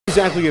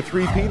Exactly a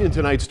three-peat in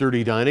tonight's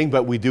Dirty Dining,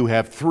 but we do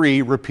have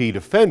 3 repeat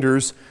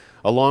offenders,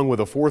 along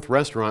with a 4th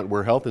restaurant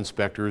where health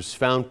inspectors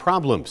found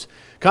problems.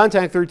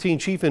 Contact 13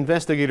 Chief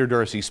Investigator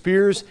Darcy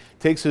Spears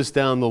takes us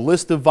down the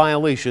list of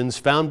violations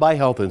found by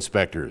health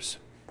inspectors.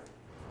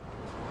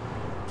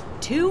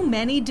 Too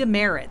many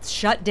demerits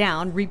shut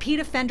down repeat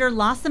offender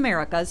Las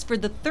Americas for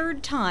the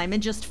 3rd time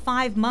in just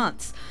 5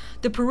 months.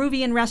 The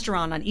Peruvian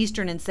restaurant on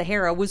Eastern and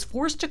Sahara was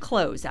forced to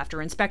close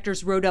after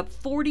inspectors wrote up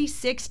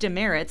 46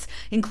 demerits,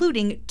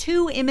 including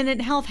 2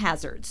 imminent health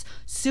hazards,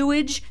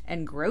 sewage,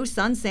 and gross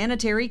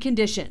unsanitary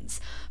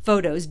conditions.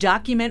 Photos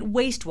document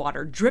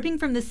wastewater dripping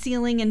from the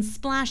ceiling and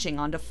splashing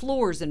onto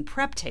floors and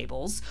prep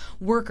tables.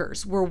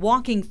 Workers were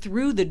walking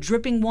through the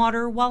dripping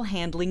water while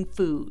handling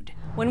food.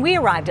 When we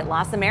arrived at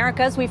Las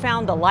Americas, we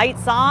found the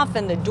lights off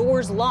and the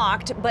doors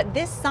locked, but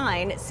this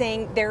sign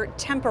saying they're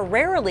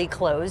temporarily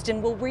closed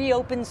and will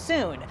reopen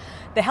soon.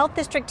 The health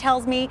district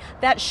tells me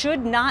that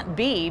should not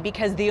be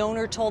because the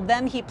owner told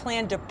them he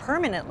planned to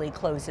permanently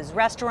close his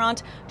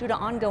restaurant due to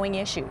ongoing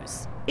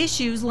issues.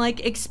 Issues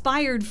like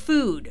expired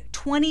food,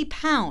 20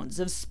 pounds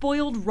of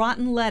spoiled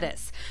rotten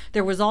lettuce.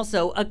 There was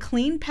also a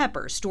clean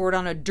pepper stored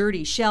on a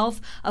dirty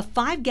shelf, a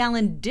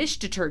 5-gallon dish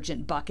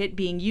detergent bucket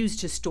being used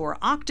to store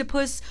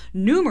octopus,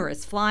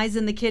 numerous flies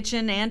in the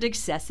kitchen, and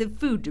excessive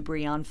food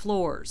debris on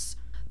floors.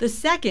 The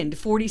second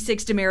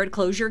 46 demerit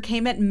closure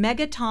came at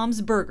Mega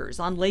Tom's Burgers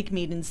on Lake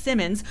Mead and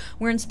Simmons,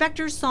 where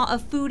inspectors saw a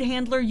food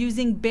handler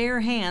using bare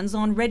hands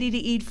on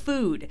ready-to-eat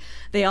food.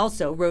 They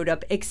also wrote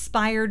up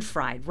expired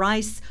fried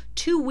rice,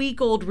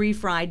 2-week-old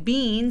refried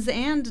beans,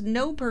 and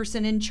no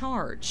person in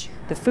charge.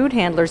 The food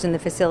handlers in the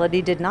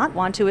facility did not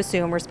want to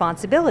assume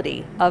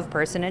responsibility of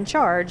person in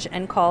charge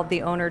and called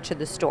the owner to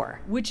the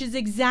store. Which is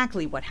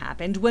exactly what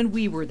happened when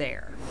we were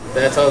there.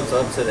 That's up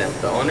to them,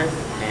 the owner,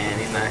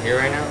 and he's not here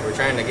right now. We're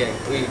trying to get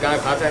him. We got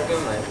in contact with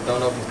him. I don't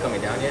know if he's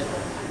coming down yet.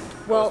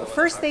 Well,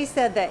 first they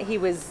said that he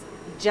was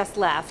just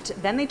left.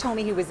 Then they told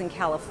me he was in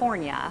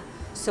California.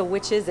 So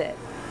which is it?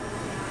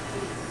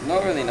 No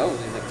one really knows.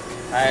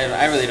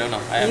 I really don't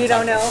know. You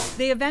don't know?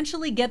 They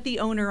eventually get the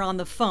owner on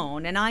the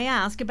phone, and I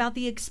ask about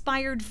the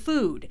expired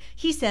food.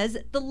 He says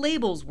the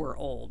labels were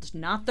old,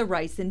 not the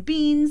rice and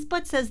beans,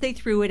 but says they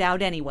threw it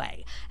out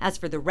anyway. As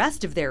for the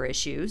rest of their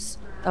issues...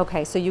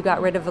 Okay, so you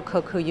got rid of a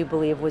cook who you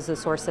believe was the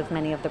source of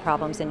many of the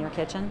problems in your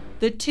kitchen?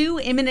 The 2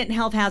 imminent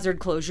health hazard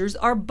closures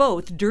are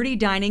both Dirty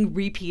Dining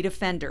repeat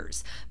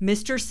offenders.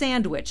 Mr.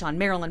 Sandwich on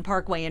Maryland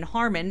Parkway in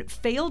Harmon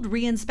failed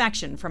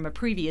reinspection from a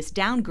previous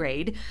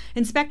downgrade.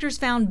 Inspectors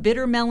found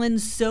bitter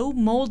melons so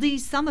moldy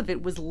some of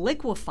it was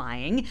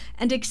liquefying,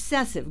 and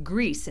excessive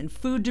grease and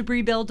food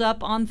debris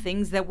buildup on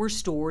things that were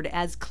stored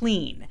as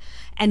clean.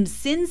 And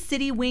Sin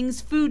City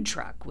Wings food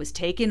truck was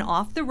taken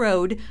off the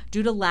road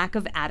due to lack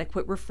of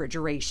adequate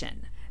refrigeration.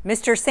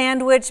 Mr.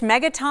 Sandwich,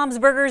 Mega Tom's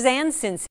Burgers, and Sin City